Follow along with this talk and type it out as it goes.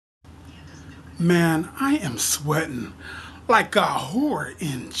Man, I am sweating like a whore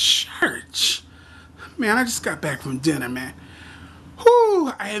in church. Man, I just got back from dinner, man.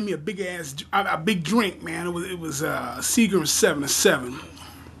 Whew, I had me a big drink, man. It was Seagram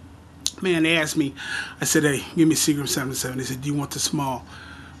 7-7. Man, they asked me, I said, hey, give me Seagram 7-7. They said, do you want the small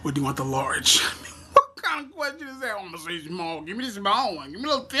or do you want the large? What kind of question is that? I'm gonna say small. Give me the small one. Give me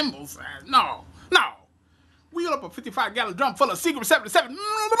a little thimble size. No, no. Wheel up a 55-gallon drum full of Seagram 7-7.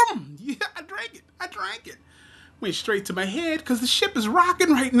 Yeah, I drank it. I drank it. Went straight to my head because the ship is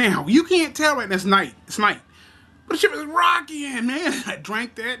rocking right now. You can't tell right now. It's night. It's night. But the ship is rocking, man. I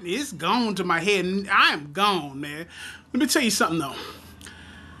drank that and it's gone to my head. And I am gone, man. Let me tell you something, though.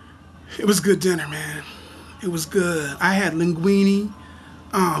 It was good dinner, man. It was good. I had linguine.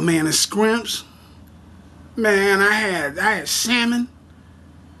 Oh, man, and scrimps. Man, I had salmon.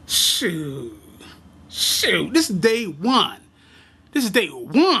 Shoot. This is day one. This is day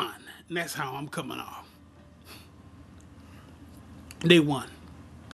one. And that's how I'm coming off. Day one.